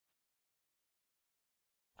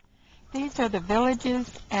These are the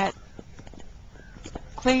villages at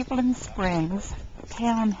Cleveland Springs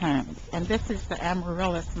townhomes, and this is the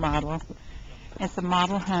Amaryllis model. It's a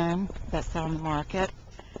model home that's on the market,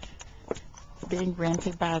 being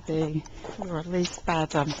rented by or leased by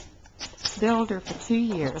the builder for 2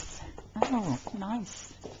 years. Oh,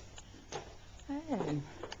 nice. Oh.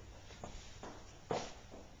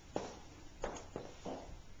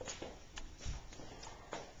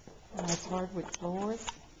 Nice hardwood floors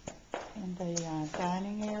in the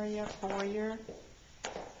dining area, foyer,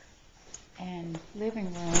 and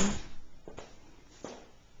living room.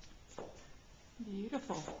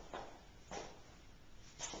 Beautiful.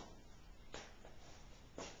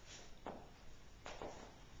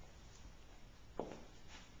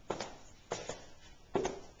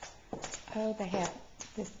 Oh, they have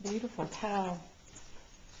this beautiful tile.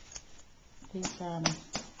 These, gosh,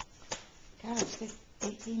 this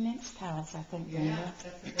 18-inch tiles, I think, Linda.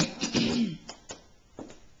 Yeah,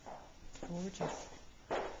 Gorgeous.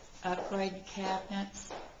 Upgraded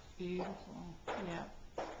cabinets. Beautiful. Yeah,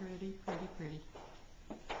 pretty, pretty, pretty.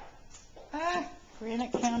 Ah,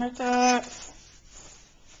 granite countertops.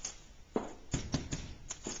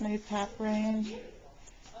 Smooth top range.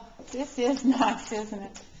 This is nice, isn't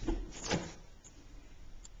it?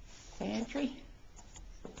 Pantry.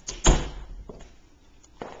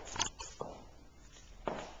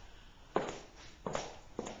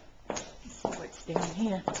 Let's see what's down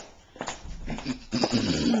here.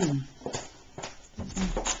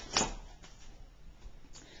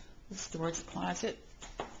 The storage closet.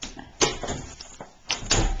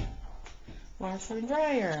 Washer and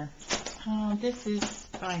dryer. This is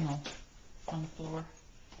vinyl on the floor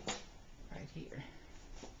right here.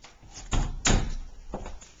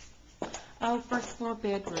 Oh, first floor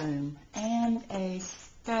bedroom and a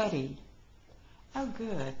study. Oh,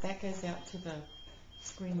 good. That goes out to the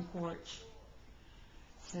screen porch.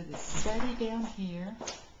 So the study down here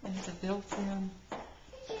is a built-in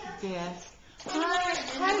desk.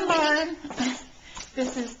 Hi, Lauren.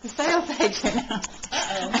 This is the sales agent.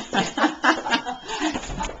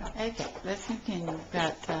 Okay, let's continue. We've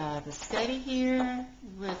got the study here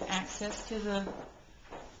with access to the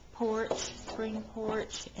porch, screen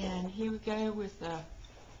porch, and here we go with the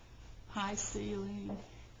high ceiling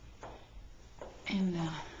and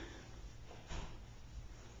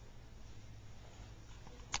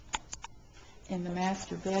the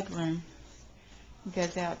master bedroom. It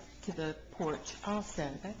goes out to the porch also.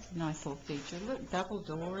 That's a nice little feature. Look, double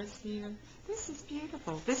doors here. This is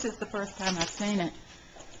beautiful. This is the first time I've seen it.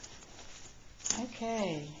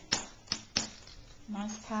 Okay.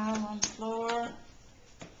 Nice tile on the floor.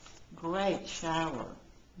 Great shower.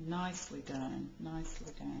 Nicely done.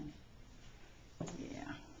 Nicely done.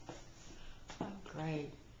 Yeah. Oh,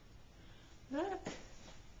 great. Look.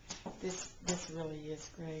 This really is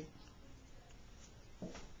great.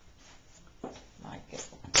 Like it.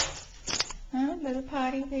 Oh, little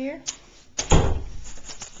potty there.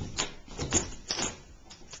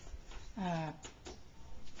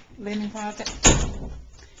 Linen closet.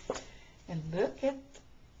 And look at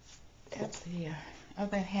there. Oh,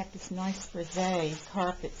 they have this nice frisee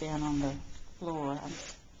carpet down on the floor. I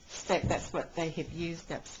expect that's what they have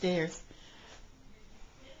used upstairs.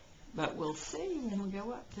 But we'll see when we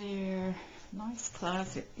go up there. Nice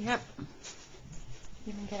closet. Yep.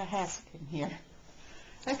 Even get a hassock in here.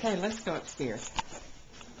 Okay, let's go upstairs.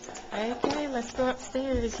 Okay, let's go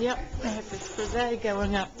upstairs. Yep, I have this frisee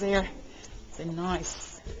going up there. It's a nice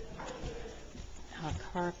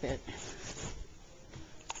carpet.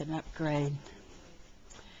 It's an upgrade.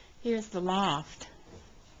 Here's the loft.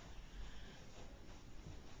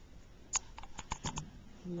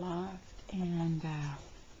 Loft and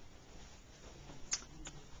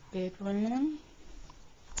bedroom.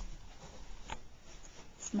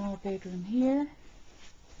 Small bedroom here.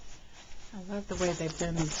 I love the way they've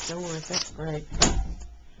done these doors. That's great.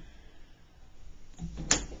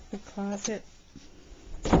 The closet.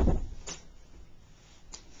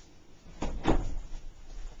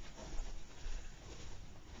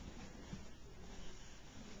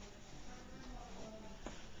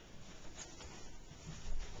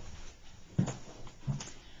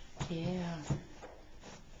 Yeah.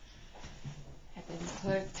 Have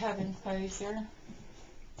a tub enclosure.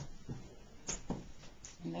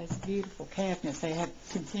 And those beautiful cabinets. They have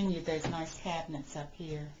continued those nice cabinets up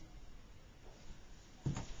here.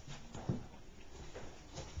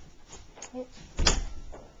 Oh,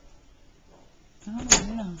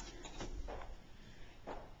 yeah.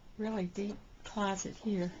 Really deep closet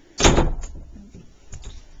here.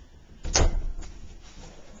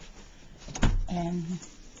 And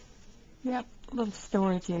Yep, little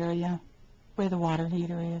storage area where the water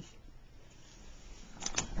heater is.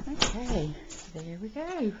 Okay, there we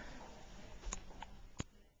go.